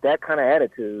to have that kind of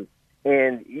attitude.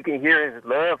 And you can hear his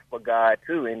love for God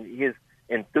too, and his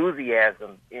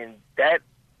enthusiasm, and that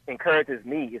encourages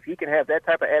me. If he can have that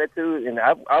type of attitude, and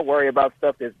I worry about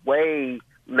stuff that's way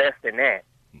less than that.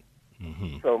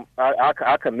 Mm-hmm. So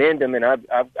I commend him, and I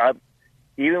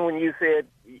even when you had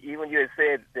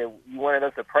said that you wanted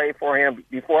us to pray for him,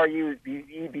 before you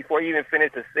even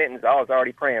finished the sentence, I was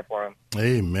already praying for him.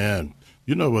 Amen.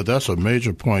 You know what? That's a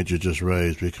major point you just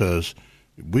raised, because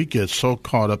we get so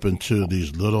caught up into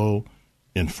these little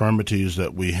infirmities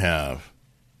that we have.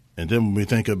 And then when we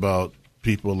think about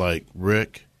people like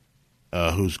Rick,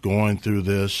 who's going through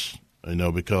this,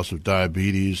 because of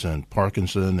diabetes and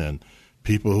Parkinson, and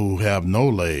people who have no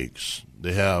legs,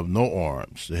 they have no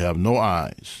arms, they have no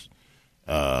eyes,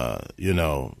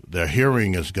 their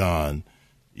hearing is gone.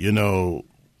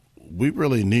 We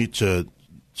really need to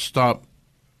stop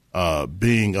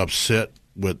being upset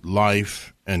with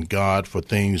life and God for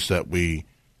things that we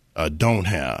don't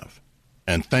have,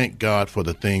 and thank God for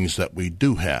the things that we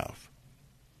do have,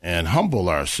 and humble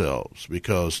ourselves,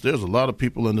 because there's a lot of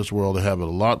people in this world that have it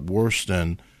a lot worse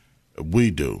than we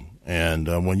do. And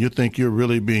when you think you're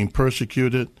really being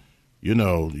persecuted, you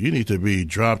need to be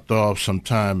dropped off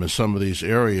sometime in some of these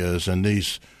areas and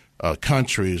these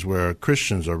countries where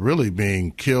Christians are really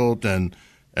being killed and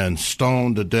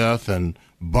stoned to death and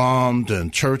bombed,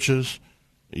 and churches.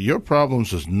 Your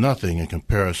problems is nothing in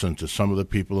comparison to some of the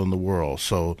people in the world.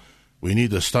 So We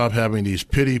need to stop having these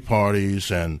pity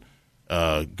parties and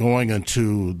going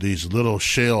into these little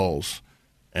shells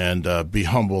and be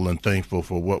humble and thankful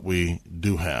for what we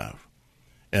do have.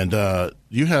 And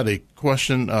you had a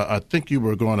question. I think you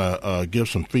were going to give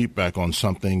some feedback on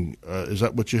something. Is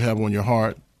that what you have on your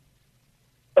heart?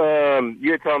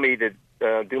 You had told me to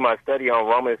do my study on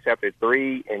Romans chapter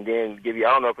 3, and then give you.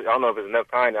 I don't know if it's enough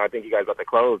time. I think you guys got to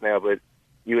close now, but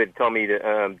you had told me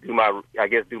to do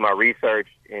my research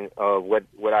and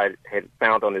what I had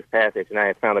found on this passage, and I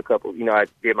had found a couple. I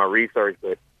did my research,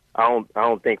 but I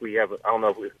don't think we have. I don't know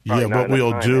if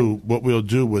it's what we'll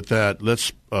do with that.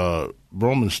 Let's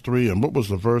Romans 3, and what was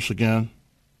the verse again?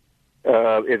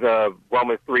 Is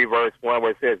Romans 3 verse 1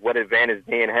 where it says, "What advantage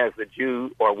then has the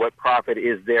Jew, or what profit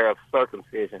is there of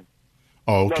circumcision?"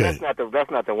 Oh, okay. No,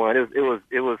 that's not the one. It was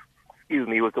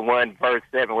the one verse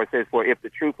 7 where it says, "For if the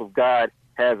truth of God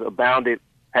has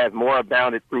more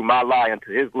abounded through my lie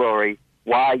unto His glory,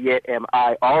 why yet am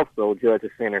I also judge a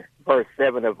sinner?" Verse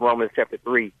 7 of Romans chapter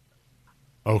 3.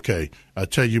 Okay, I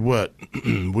tell you what,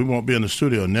 we won't be in the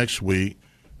studio next week.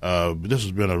 This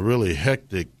has been a really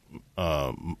hectic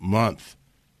month.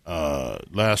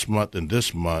 Last month and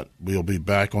this month, we'll be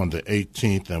back on the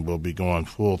 18th, and we'll be going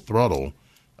full throttle.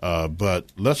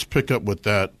 But let's pick up with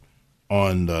that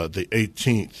on the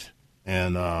 18th,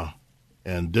 and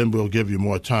then we'll give you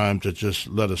more time to just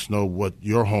let us know what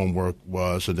your homework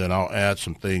was, and then I'll add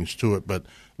some things to it. But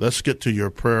let's get to your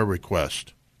prayer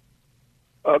request.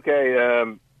 Okay.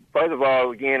 First of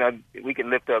all, again, we can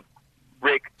lift up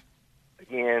Rick.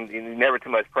 Again, never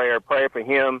too much prayer. Pray for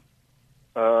him.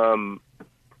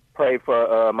 Pray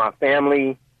for my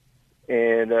family,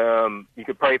 and you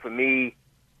can pray for me.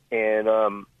 And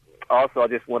also, I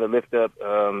just want to lift up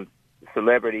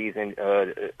celebrities and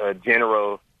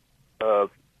general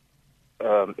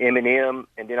Eminem,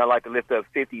 and then I like to lift up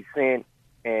 50 Cent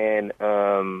and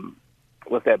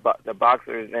what's that? The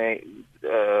boxer's name?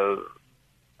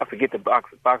 I forget the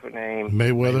boxer name.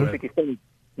 Mayweather. 50 Cent.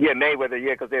 Yeah, Mayweather.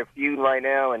 Yeah, because they're feuding right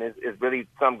now, and it's really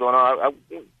something going on.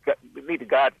 We need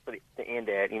God to end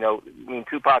that.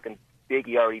 Tupac and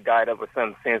Biggie already died over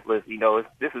something senseless.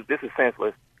 This is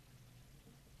senseless.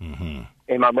 Mm-hmm.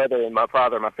 And my mother and my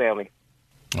father and my family.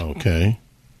 Okay.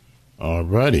 All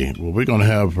righty. Well, we're going to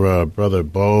have Brother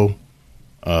Bo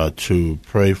to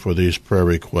pray for these prayer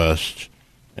requests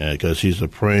because he's a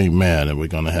praying man, and we're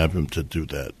going to have him to do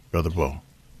that. Brother Bo.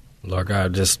 Lord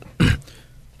God, just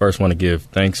first want to give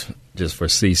thanks just for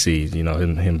CC,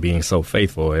 him being so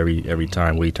faithful. Every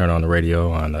time we turn on the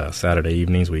radio on Saturday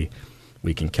evenings, we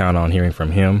can count on hearing from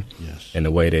him. Yes. In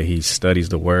the way that he studies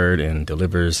the Word and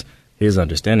delivers his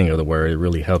understanding of the Word. It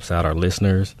really helps out our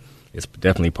listeners. It's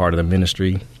definitely part of the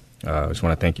ministry. I just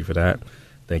want to thank you for that.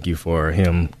 Thank you for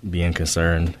him being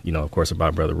concerned, of course,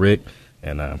 about Brother Rick,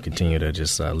 and continue to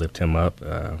just lift him up,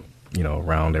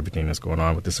 around everything that's going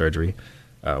on with the surgery.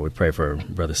 We pray for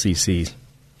Brother CC's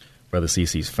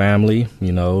family,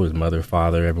 his mother,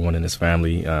 father, everyone in his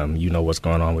family. What's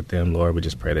going on with them, Lord. We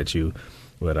just pray that you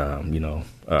would,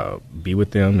 be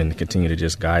with them and continue to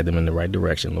just guide them in the right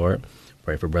direction, Lord.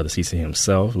 Pray for Brother CC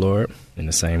himself, Lord, in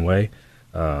the same way.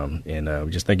 And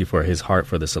we just thank you for his heart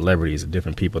for the celebrities, the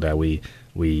different people that we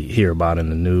hear about in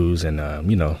the news. And,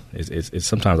 it's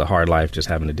sometimes a hard life just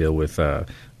having to deal with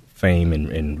fame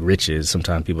and riches.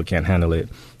 Sometimes people can't handle it.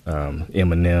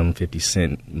 Eminem, 50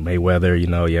 Cent,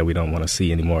 Mayweather, we don't want to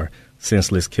see any more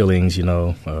senseless killings,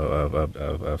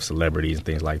 of celebrities and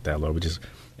things like that, Lord. We just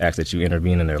ask that you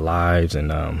intervene in their lives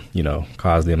and,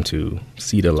 cause them to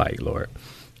see the light, Lord.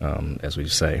 As we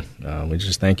say, we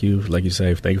just thank you, like you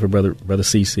say, thank you for brother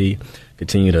CC.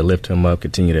 Continue to lift him up,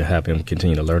 continue to have him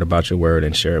continue to learn about your word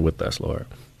and share it with us, Lord.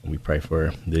 And we pray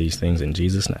for these things in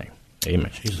Jesus' name.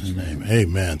 Amen. In Jesus' name.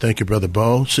 Amen. Thank you, Brother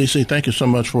Bo. CC, thank you so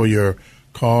much for your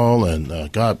call,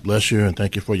 and God bless you, and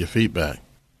thank you for your feedback.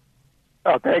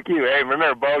 Oh, thank you. Hey,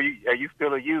 remember, Bo, you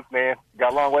still a youth, man.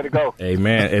 Got a long way to go.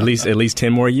 Amen. At least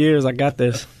 10 more years. I got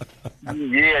this.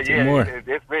 Yeah. 10 more.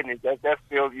 It's written. That's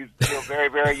still you still very,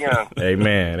 very young.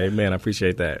 Amen. I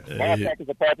appreciate that. That is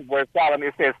a passage where Solomon,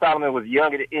 it says Solomon was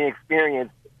young and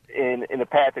inexperienced in the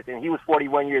passage, and he was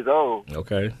 41 years old.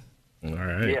 Okay. All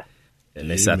right. Yeah.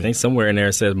 And I think somewhere in there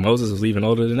it says Moses was even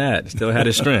older than that. Still had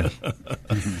his strength.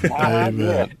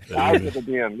 Amen. I was with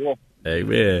him, yeah. Amen.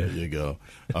 There you go.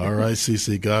 All right,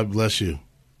 CC. God bless you.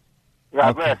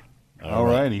 God bless. All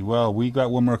righty. Well, we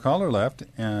got one more caller left,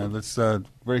 and let's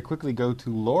very quickly go to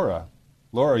Laura.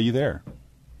 Laura, are you there?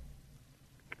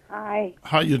 Hi.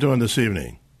 How you doing this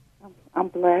evening? I'm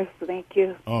blessed. Thank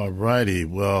you. All righty.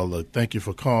 Well, thank you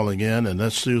for calling in, and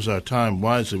let's use our time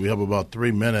wisely. We have about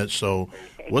 3 minutes, so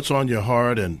what's on your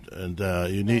heart, and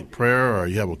you need prayer, or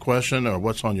you have a question, or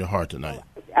what's on your heart tonight?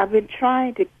 I've been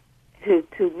trying to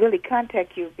really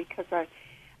contact you because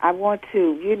I want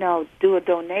to, do a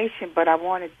donation, but I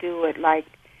want to do it like,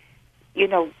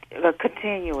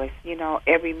 continuous,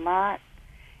 every month.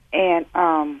 And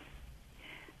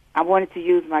I wanted to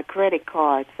use my credit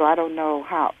card, so I don't know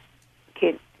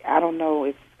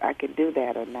if I can do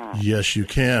that or not. Yes, you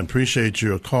can. Appreciate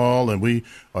your call, and we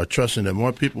are trusting that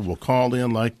more people will call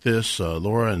in like this,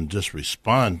 Laura, and just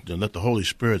respond and let the Holy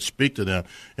Spirit speak to them.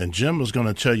 And Jim is going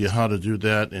to tell you how to do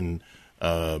that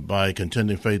by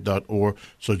contendingfaith.org.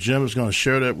 So Jim is going to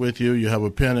share that with you. You have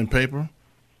a pen and paper?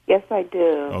 Yes, I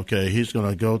do. Okay, he's going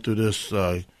to go through this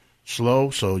slow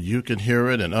so you can hear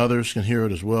it and others can hear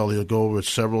it as well. He'll go over it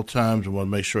several times. We want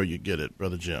to make sure you get it,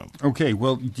 Brother Jim. Okay,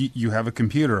 well, you have a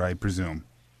computer, I presume.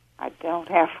 I don't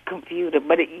have a computer,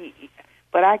 but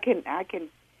I can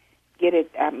get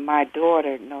it. My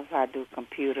daughter knows how to do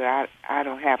computer. I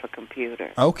don't have a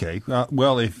computer. Okay,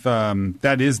 well, if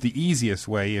that is the easiest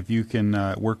way, if you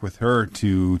can work with her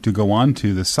to go on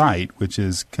to the site, which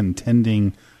is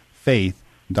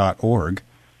contendingfaith.org,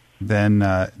 then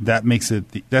that makes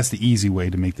it that's the easy way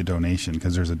to make the donation,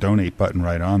 because there's a donate button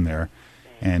right on there,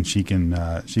 and she can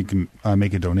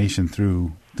make a donation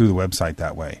through the website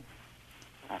that way.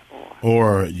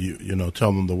 Or you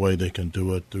tell them the way they can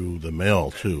do it through the mail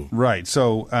too. Right.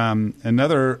 So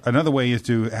another way is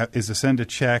to send a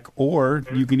check, or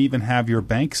you can even have your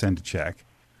bank send a check.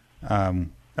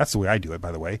 That's the way I do it,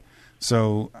 by the way.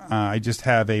 So I just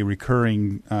have a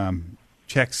recurring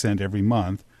check sent every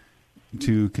month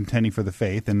to Contending for the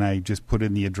Faith, and I just put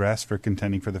in the address for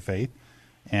Contending for the Faith,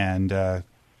 and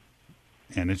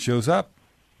it shows up.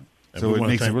 So it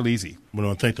makes it real easy. We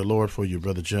want to thank the Lord for you,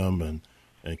 Brother Jim, and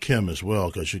Kim as well,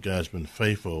 because you guys have been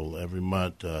faithful every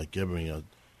month, giving a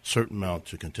certain amount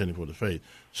to Contending for the Faith.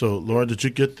 So, Laura, did you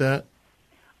get that?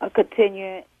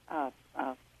 Continuing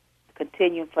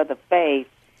for the faith.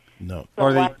 No.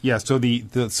 So the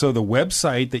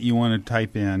website that you want to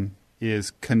type in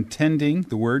is contending,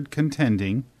 the word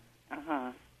contending,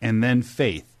 and then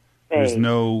faith. There's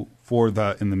no for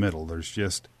the in the middle. There's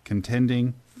just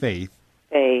contending faith,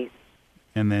 and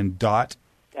then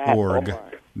 .org.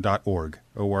 .org.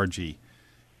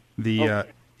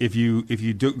 If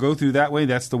you go through that way,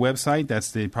 that's the website.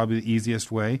 That's probably the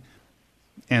easiest way.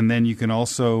 And then you can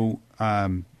also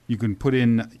you can put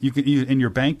in in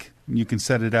your bank. You can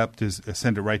set it up to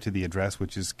send it right to the address,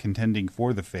 which is Contending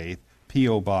for the Faith,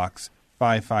 P.O. Box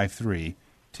 553,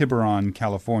 Tiburon,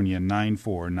 California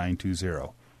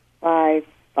 94920.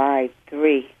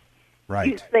 553.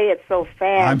 Right. You say it so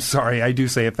fast. I'm sorry, I do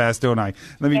say it fast, don't I?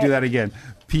 Let me do that again.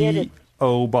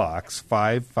 P.O. Box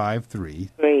 553.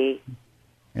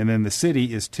 And then the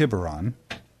city is Tiburon.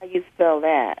 How you spell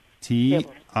that?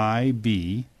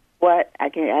 T-I-B. What?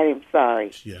 I'm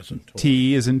sorry.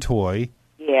 T is in toy.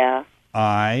 Yeah.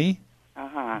 I.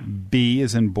 B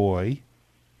is in boy.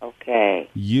 Okay.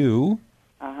 U.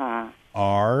 R.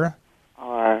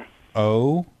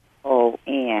 O.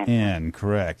 N.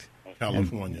 Correct.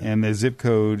 California. And the zip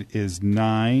code is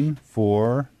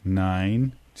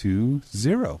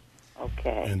 94920.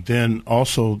 Okay. And then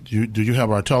also, do you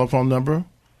have our telephone number?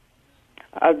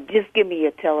 Just give me your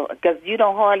telephone, because you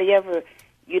don't hardly ever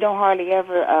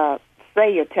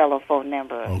say your telephone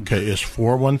number. Okay, it's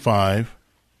 415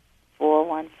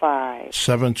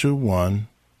 721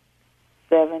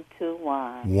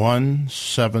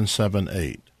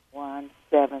 1778.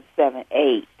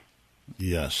 1778.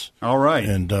 Yes. All right.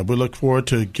 And we look forward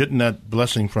to getting that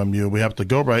blessing from you. We have to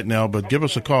go right now, but give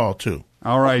us a call, too.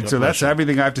 All right. So that's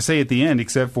everything I have to say at the end,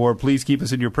 except for please keep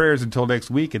us in your prayers until next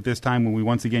week at this time, when we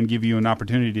once again give you an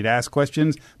opportunity to ask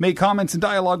questions, make comments, and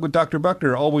dialogue with Dr.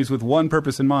 Buckner, always with one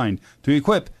purpose in mind: to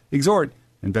equip, exhort,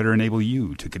 and better enable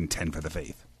you to contend for the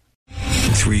faith.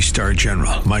 3-star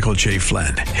General Michael J.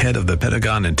 Flynn, head of the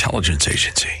Pentagon Intelligence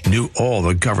Agency, knew all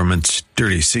the government's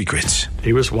dirty secrets.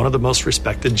 He was one of the most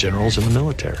respected generals in the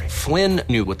military. Flynn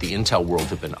knew what the intel world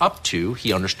had been up to.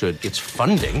 He understood its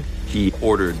funding. He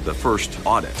ordered the first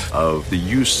audit of the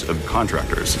use of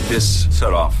contractors. This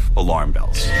set off alarm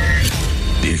bells.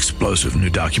 The explosive new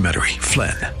documentary,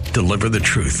 Flynn, Deliver the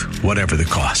Truth, Whatever the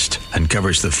Cost,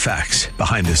 uncovers the facts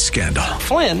behind this scandal.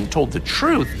 Flynn told the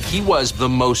truth. He was the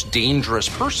most dangerous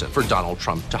person for Donald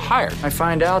Trump to hire. I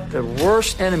find out the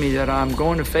worst enemy that I'm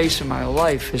going to face in my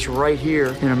life is right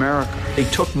here in America. They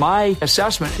took my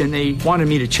assessment and they wanted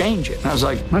me to change it. And I was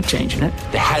like, I'm not changing it.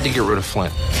 They had to get rid of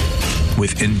Flynn.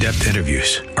 with in-depth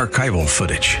interviews, archival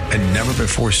footage, and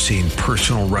never-before-seen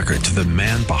personal records of the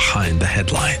man behind the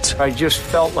headlines. I just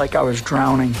felt like I was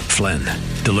drowning. Flynn,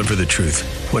 deliver the truth,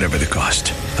 whatever the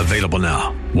cost. Available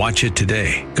now. Watch it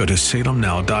today. Go to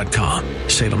salemnow.com.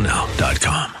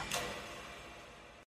 salemnow.com.